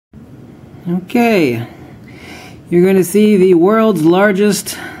Okay, you're going to see the world's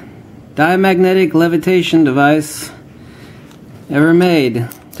largest diamagnetic levitation device ever made.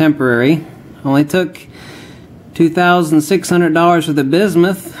 Temporary. Only took $2,600 for the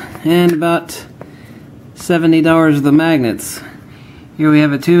bismuth and about $70 of the magnets. Here we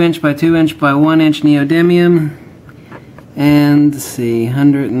have a 2" by 2" by 1" neodymium, and let's see,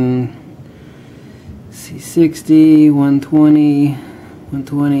 60, 120,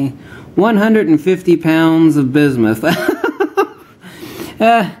 150 pounds of bismuth.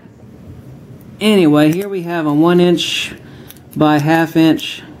 Anyway, here we have a 1" by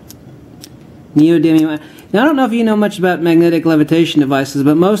 ½ neodymium. Now, I don't know if you know much about magnetic levitation devices,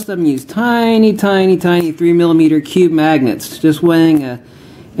 but most of them use tiny 3mm cube magnets, just weighing I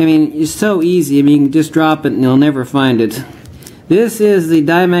mean, it's so easy. I mean, you can just drop it and you'll never find it. This is the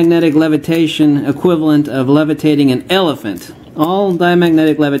diamagnetic levitation equivalent of levitating an elephant. All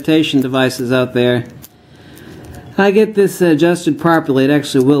diamagnetic levitation devices out there, I get this adjusted properly, it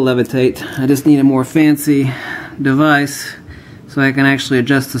actually will levitate. I just need a more fancy device so I can actually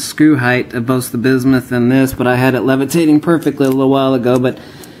adjust the screw height of both the bismuth and this, but I had it levitating perfectly a little while ago. But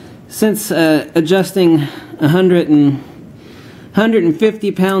since adjusting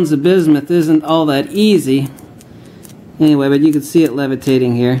 150 pounds of bismuth isn't all that easy, anyway, but you can see it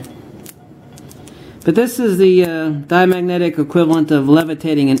levitating here. But this is the diamagnetic equivalent of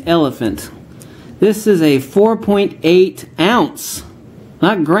levitating an elephant. This is a 4.8 ounce,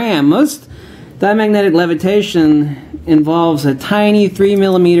 not gram. Most diamagnetic levitation involves a tiny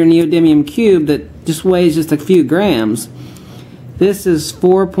 3mm neodymium cube that just weighs just a few grams. This is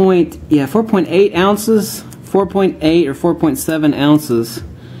 4.8 ounces, 4.8 or 4.7 ounces.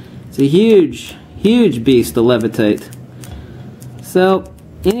 It's a huge beast to levitate. So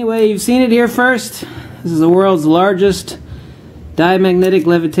anyway, you've seen it here first. This is the world's largest diamagnetic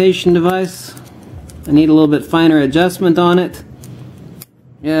levitation device. I need a little bit finer adjustment on it.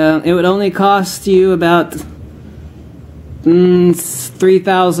 It would only cost you about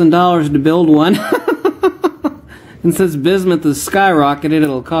 $3,000 to build one. And since bismuth has skyrocketed,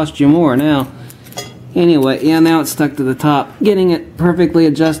 it'll cost you more now. Anyway, yeah, now it's stuck to the top. Getting it perfectly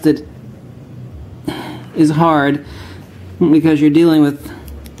adjusted is hard because you're dealing with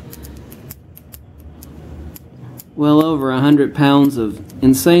well over 100 pounds of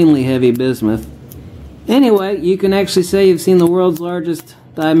insanely heavy bismuth. Anyway, you can actually say you've seen the world's largest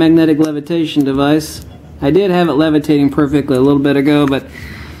diamagnetic levitation device. I did have it levitating perfectly a little bit ago, but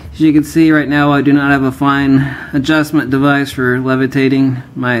as you can see right now, I do not have a fine adjustment device for levitating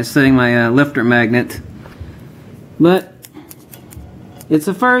setting my lifter magnet. But it's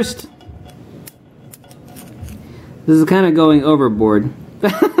a first. This is kind of going overboard.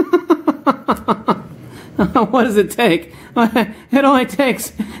 What does it take? It only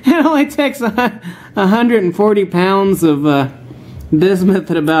takes 140 pounds of bismuth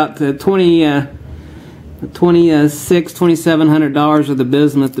at about $2,700 of the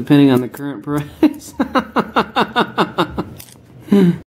bismuth, depending on the current price.